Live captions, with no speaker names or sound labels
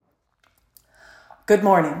Good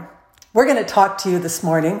morning. We're going to talk to you this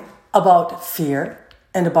morning about fear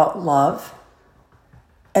and about love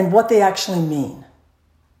and what they actually mean.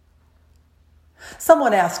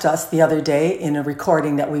 Someone asked us the other day in a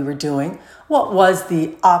recording that we were doing, what was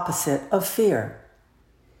the opposite of fear?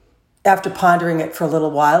 After pondering it for a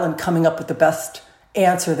little while and coming up with the best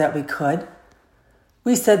answer that we could,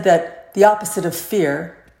 we said that the opposite of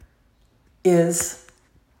fear is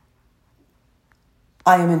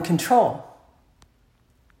I am in control.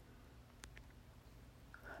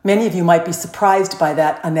 Many of you might be surprised by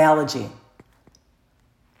that analogy.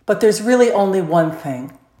 But there's really only one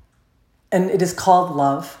thing, and it is called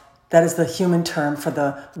love. That is the human term for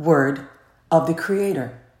the word of the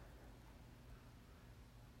Creator.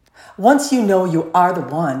 Once you know you are the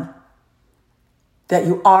one, that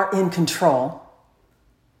you are in control,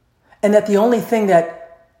 and that the only thing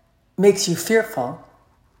that makes you fearful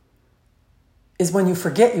is when you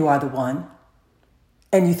forget you are the one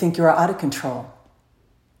and you think you are out of control.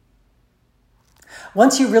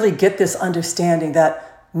 Once you really get this understanding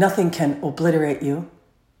that nothing can obliterate you,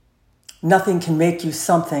 nothing can make you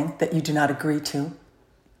something that you do not agree to,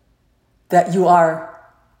 that you are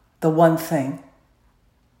the one thing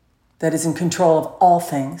that is in control of all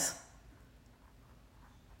things,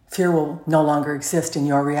 fear will no longer exist in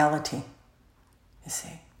your reality, you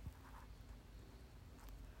see.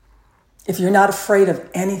 If you're not afraid of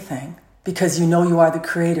anything because you know you are the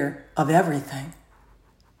creator of everything,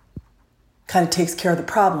 kind of takes care of the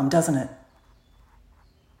problem, doesn't it?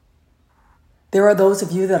 There are those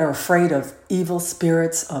of you that are afraid of evil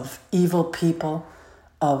spirits, of evil people,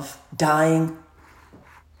 of dying.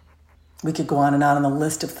 We could go on the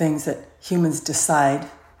list of things that humans decide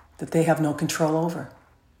that they have no control over.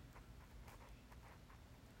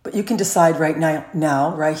 But you can decide right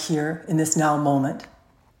now, right here, in this now moment,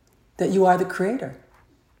 that you are the creator.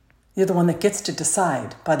 You're the one that gets to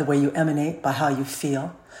decide by the way you emanate, by how you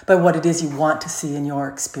feel, by what it is you want to see in your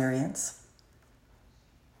experience.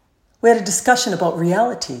 We had a discussion about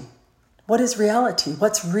reality. What is reality?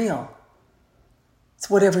 What's real? It's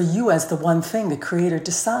whatever you as the one thing the Creator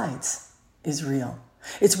decides is real.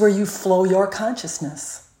 It's where you flow your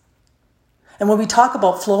consciousness. And when we talk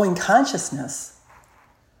about flowing consciousness,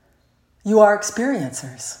 you are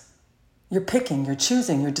experiencers. You're picking, you're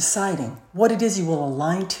choosing, you're deciding what it is you will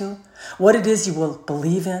align to, what it is you will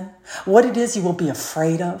believe in, what it is you will be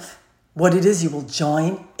afraid of, what it is you will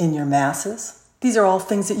join in your masses. These are all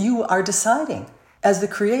things that you are deciding as the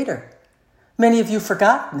Creator. Many of you have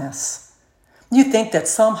forgotten this. You think that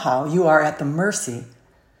somehow you are at the mercy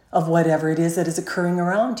of whatever it is that is occurring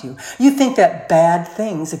around you. You think that bad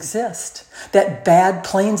things exist, that bad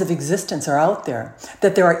planes of existence are out there,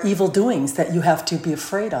 that there are evil doings that you have to be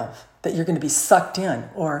afraid of, that you're going to be sucked in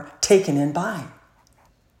or taken in by.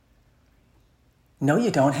 No, you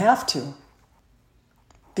don't have to,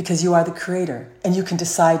 because you are the Creator, and you can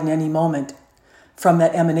decide in any moment from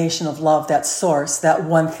that emanation of love, that source, that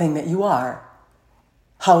one thing that you are,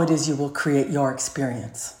 how it is you will create your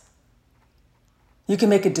experience. You can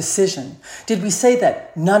make a decision. Did we say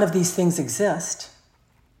that none of these things exist?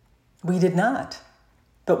 We did not.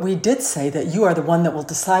 But we did say that you are the one that will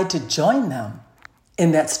decide to join them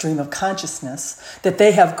in that stream of consciousness that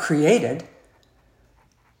they have created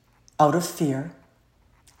out of fear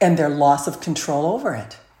and their loss of control over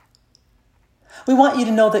it. We want you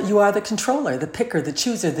to know that you are the controller, the picker, the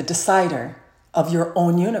chooser, the decider of your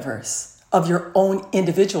own universe, of your own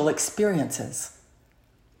individual experiences.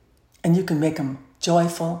 And you can make them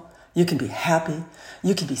joyful, you can be happy,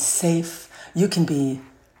 you can be safe, you can be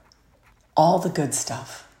all the good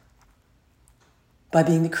stuff by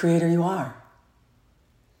being the creator you are.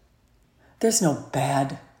 There's no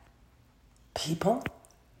bad people.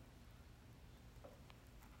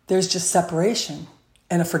 There's just separation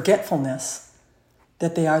and a forgetfulness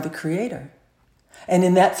that they are the creator. And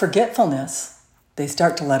in that forgetfulness, they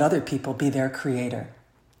start to let other people be their creator.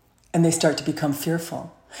 And they start to become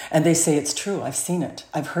fearful. And they say, it's true, I've seen it,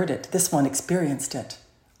 I've heard it, this one experienced it,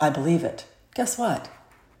 I believe it. Guess what?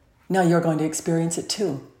 Now you're going to experience it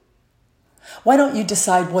too. Why don't you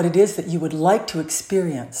decide what it is that you would like to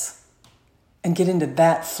experience and get into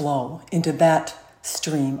that flow, into that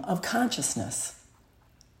stream of consciousness?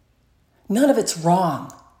 None of it's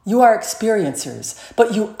wrong. You are experiencers,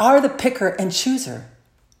 but you are the picker and chooser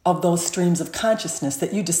of those streams of consciousness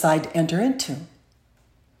that you decide to enter into.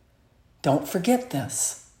 Don't forget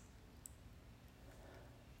this.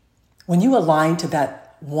 When you align to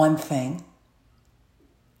that one thing,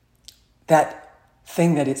 that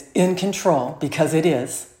thing that is in control, because it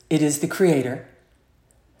is the Creator,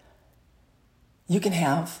 you can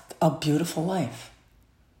have a beautiful life,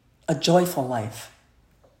 a joyful life.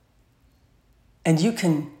 And you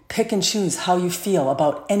can pick and choose how you feel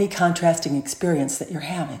about any contrasting experience that you're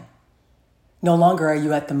having. No longer are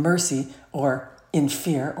you at the mercy or in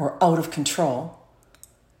fear or out of control,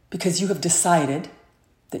 because you have decided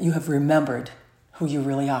that you have remembered who you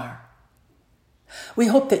really are. We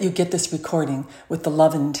hope that you get this recording with the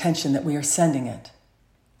love and intention that we are sending it.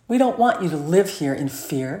 We don't want you to live here in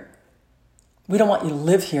fear. We don't want you to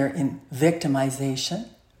live here in victimization.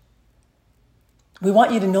 We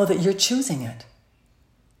want you to know that you're choosing it,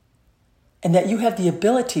 and that you have the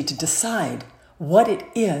ability to decide what it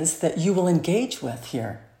is that you will engage with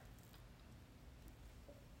here.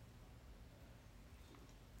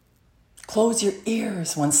 Close your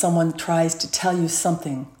ears when someone tries to tell you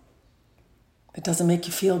something that doesn't make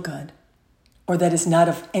you feel good or that is not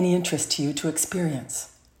of any interest to you to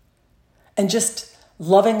experience. And just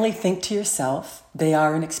lovingly think to yourself, they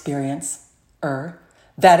are an experiencer.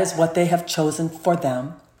 That is what they have chosen for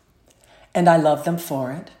them, and I love them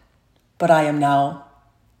for it. But I am now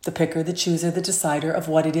the picker, the chooser, the decider of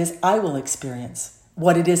what it is I will experience,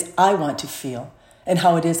 what it is I want to feel, and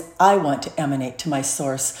how it is I want to emanate to my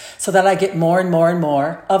source so that I get more and more and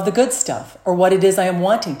more of the good stuff, or what it is I am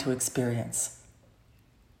wanting to experience.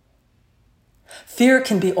 Fear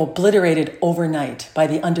can be obliterated overnight by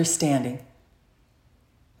the understanding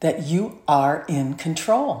that you are in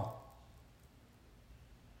control.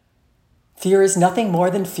 Fear is nothing more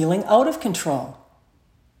than feeling out of control.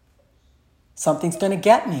 Something's going to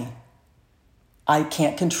get me. I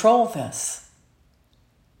can't control this.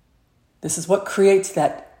 This is what creates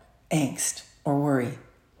that angst or worry.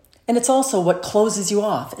 And it's also what closes you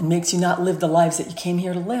off and makes you not live the lives that you came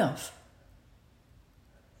here to live.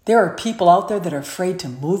 There are people out there that are afraid to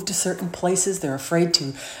move to certain places. They're afraid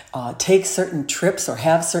to take certain trips or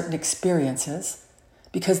have certain experiences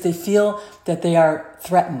because they feel that they are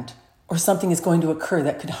threatened or something is going to occur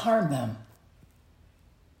that could harm them.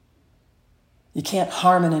 You can't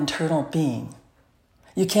harm an internal being.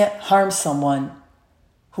 You can't harm someone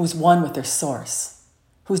who's one with their source,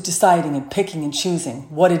 who's deciding and picking and choosing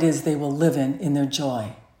what it is they will live in their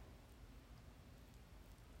joy.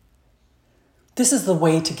 This is the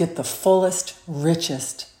way to get the fullest,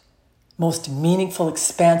 richest, most meaningful,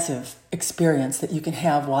 expansive experience that you can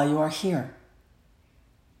have while you are here.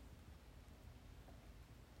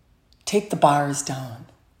 Take the bars down.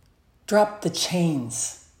 Drop the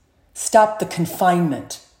chains. Stop the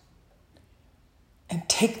confinement. And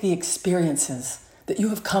take the experiences that you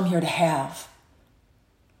have come here to have.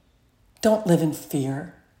 Don't live in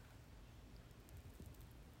fear.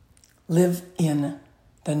 Live in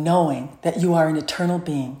the knowing that you are an eternal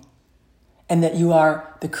being and that you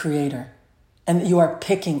are the creator and that you are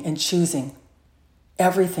picking and choosing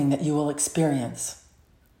everything that you will experience.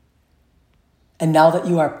 And now that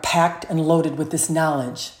you are packed and loaded with this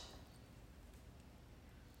knowledge,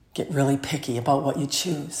 get really picky about what you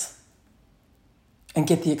choose and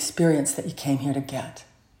get the experience that you came here to get.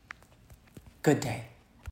 Good day.